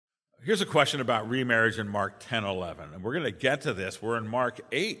Here's a question about remarriage in Mark 10:11, and we're going to get to this. We're in Mark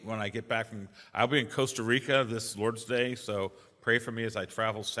 8 when I get back from, I'll be in Costa Rica this Lord's Day, so pray for me as I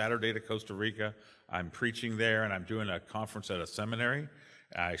travel Saturday to Costa Rica. I'm preaching there, and I'm doing a conference at a seminary.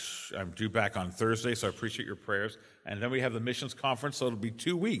 I'm due back on Thursday, so I appreciate your prayers. And then we have the missions conference, so it'll be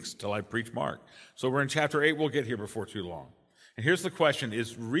 2 weeks till I preach Mark. So we're in chapter 8. We'll get here before too long. And here's the question: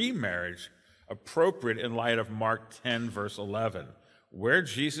 is remarriage appropriate in light of Mark 10, verse 11? Where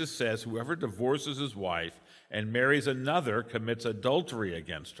Jesus says, whoever divorces his wife and marries another commits adultery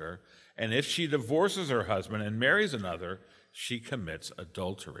against her, and if she divorces her husband and marries another, she commits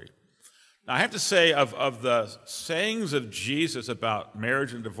adultery. Now, I have to say, of the sayings of Jesus about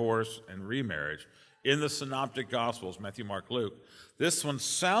marriage and divorce and remarriage in the Synoptic Gospels, Matthew, Mark, Luke, this one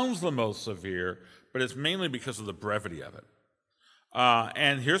sounds the most severe, but it's mainly because of the brevity of it.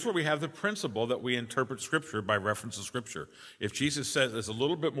 And here's where we have the principle that we interpret Scripture by reference to Scripture. If Jesus says it's a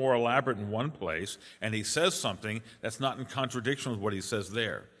little bit more elaborate in one place, and he says something that's not in contradiction with what he says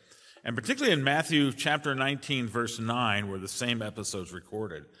there. And particularly in Matthew chapter 19, verse 9, where the same episode's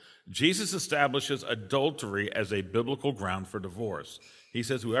recorded, Jesus establishes adultery as a biblical ground for divorce. He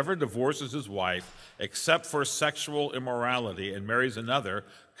says, whoever divorces his wife except for sexual immorality and marries another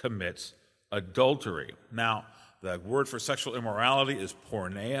commits adultery. Now, the word for sexual immorality is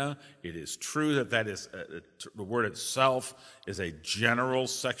porneia. It is true that is the word itself is a general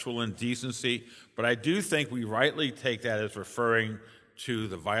sexual indecency, but I do think we rightly take that as referring to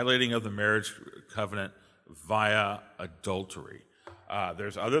the violating of the marriage covenant via adultery.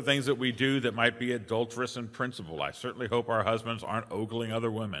 There's other things that we do that might be adulterous in principle. I certainly hope our husbands aren't ogling other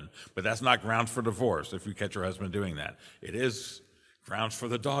women, but that's not grounds for divorce if you catch your husband doing that. It is grounds for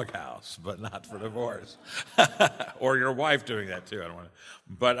the doghouse, but not for divorce. Or your wife doing that too. I don't want to.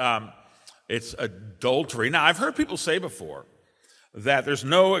 But it's adultery. Now, I've heard people say before that there's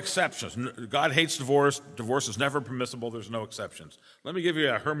no exceptions. God hates divorce. Divorce is never permissible. There's no exceptions. Let me give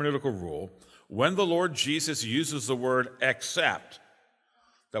you a hermeneutical rule. When the Lord Jesus uses the word except,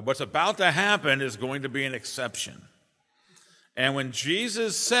 that what's about to happen is going to be an exception. And when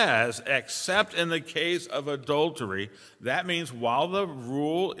Jesus says, except in the case of adultery, that means while the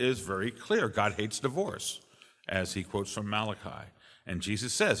rule is very clear, God hates divorce, as he quotes from Malachi. And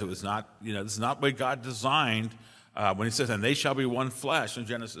Jesus says it was not, this is not what God designed when he says, and they shall be one flesh in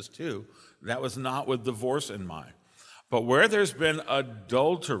Genesis 2. That was not with divorce in mind. But where there's been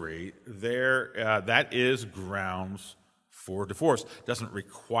adultery, that is grounds for divorce. It doesn't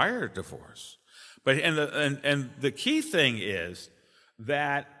require divorce. But and the key thing is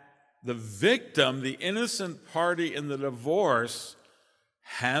that the victim, the innocent party in the divorce,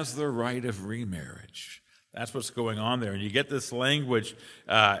 has the right of remarriage. That's what's going on there. And you get this language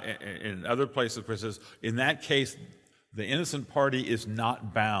in other places where it says, in that case, the innocent party is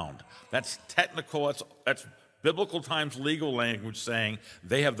not bound. That's technical, that's biblical times legal language saying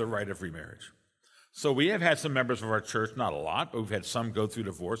they have the right of remarriage. So we have had some members of our church, not a lot, but we've had some go through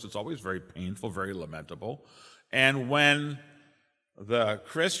divorce. It's always very painful, very lamentable. And when the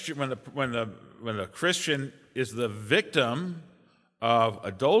Christian, when the Christian is the victim of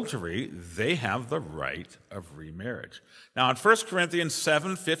adultery, they have the right of remarriage. Now, in 1 Corinthians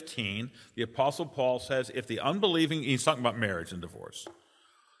 7:15, the Apostle Paul says, if the unbelieving, he's talking about marriage and divorce.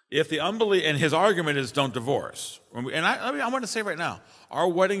 If the and his argument is don't divorce. And I want to say right now, our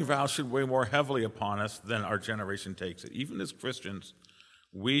wedding vow should weigh more heavily upon us than our generation takes it. Even as Christians,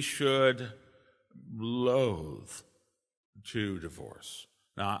 we should loathe to divorce.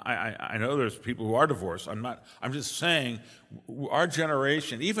 Now, I know there's people who are divorced. I'm just saying, our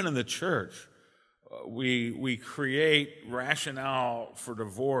generation, even in the church, we create rationale for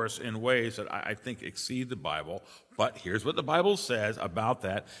divorce in ways that I think exceed the Bible. But here's what the Bible says about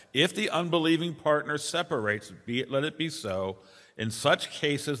that. If the unbelieving partner separates, let it be so. In such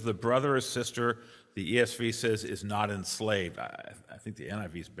cases, the brother or sister, the ESV says, is not enslaved. I think the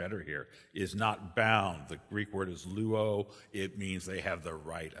NIV is better here. Is not bound. The Greek word is luo. It means they have the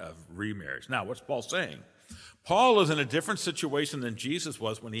right of remarriage. Now, what's Paul saying? Paul is in a different situation than Jesus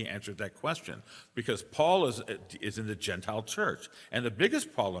was when he answered that question, because Paul is in the Gentile church. And the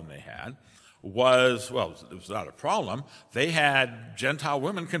biggest problem they had was, well, it was not a problem. They had Gentile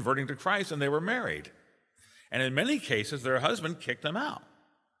women converting to Christ, and they were married. And in many cases, their husband kicked them out.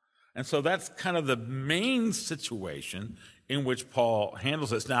 And so that's kind of the main situation in which Paul handles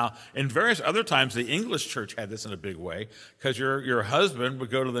this. Now, in various other times, the English church had this in a big way, because your husband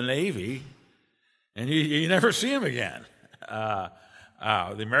would go to the Navy, and you never see him again.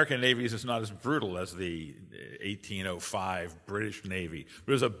 The American Navy is not as brutal as the 1805 British Navy.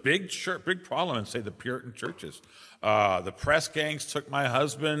 But there's a big problem in, say, the Puritan churches. The press gangs took my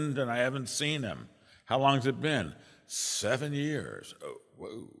husband, and I haven't seen him. How long's it been? 7 years. Oh,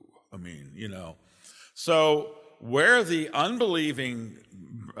 whoa. I mean, So where the unbelieving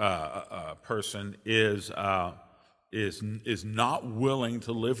person is not willing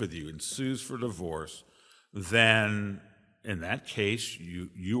to live with you and sues for divorce, then in that case,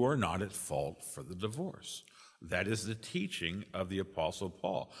 you are not at fault for the divorce. That is the teaching of the Apostle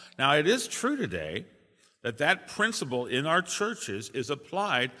Paul. Now, it is true today that principle in our churches is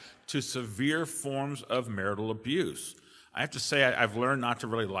applied to severe forms of marital abuse. I have to say I've learned not to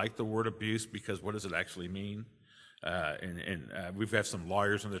really like the word abuse, because what does it actually mean? We've had some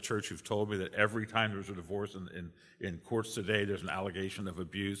lawyers in the church who've told me that every time there's a divorce in courts today, there's an allegation of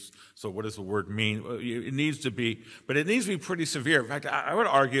abuse. So what does the word mean? It needs to be, but it needs to be pretty severe. In fact, I would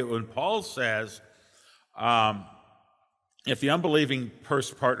argue when Paul says, if the unbelieving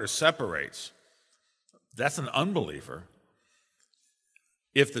partner separates, that's an unbeliever.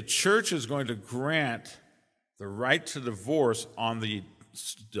 If the church is going to grant the right to divorce on the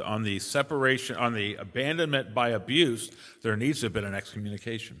separation, on the abandonment by abuse, there needs to have been an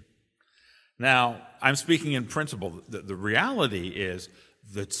excommunication. Now, I'm speaking in principle. The reality is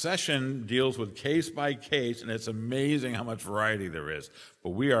the session deals with case by case, and it's amazing how much variety there is. But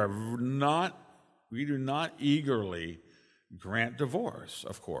we do not eagerly grant divorce,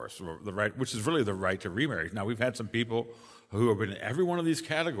 of course, the right, which is really the right to remarry. Now, we've had some people who have been in every one of these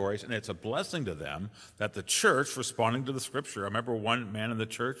categories, and it's a blessing to them that the church, responding to the Scripture, I remember one man in the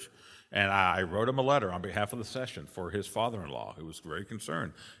church, and I wrote him a letter on behalf of the session for his father-in-law, who was very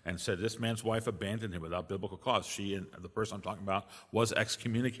concerned, and said this man's wife abandoned him without biblical cause. She, and the person I'm talking about, was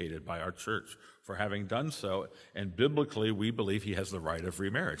excommunicated by our church for having done so, and biblically we believe he has the right of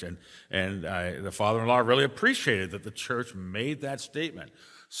remarriage. And the father-in-law really appreciated that the church made that statement.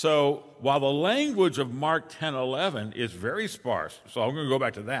 So while the language of Mark 10:11 is very sparse, so I'm going to go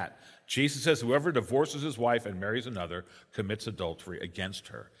back to that. Jesus says, whoever divorces his wife and marries another commits adultery against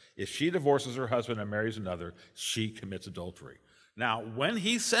her. If she divorces her husband and marries another, she commits adultery. Now, when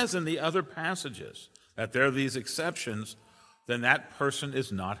he says in the other passages that there are these exceptions, then that person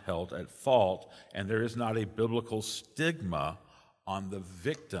is not held at fault, and there is not a biblical stigma on the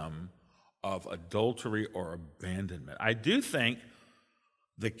victim of adultery or abandonment. I do think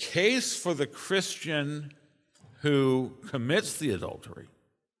the case for the Christian who commits the adultery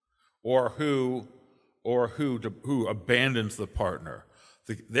or who abandons the partner,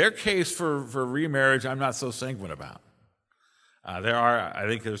 their case for remarriage, I'm not so sanguine about. I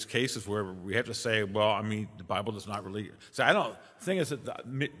think there's cases where we have to say, well, I mean, the Bible does not really. So the thing is that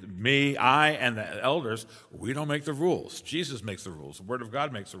I, and the elders, we don't make the rules. Jesus makes the rules. The Word of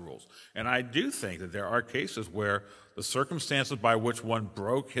God makes the rules. And I do think that there are cases where the circumstances by which one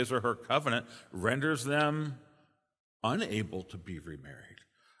broke his or her covenant renders them unable to be remarried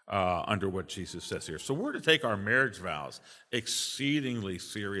under what Jesus says here. So we're to take our marriage vows exceedingly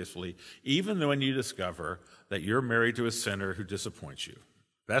seriously, even when you discover that you're married to a sinner who disappoints you.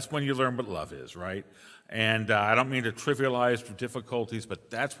 That's when you learn what love is, right? And I don't mean to trivialize difficulties, but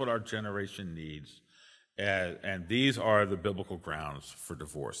that's what our generation needs. And these are the biblical grounds for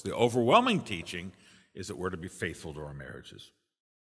divorce. The overwhelming teaching is that we're to be faithful to our marriages.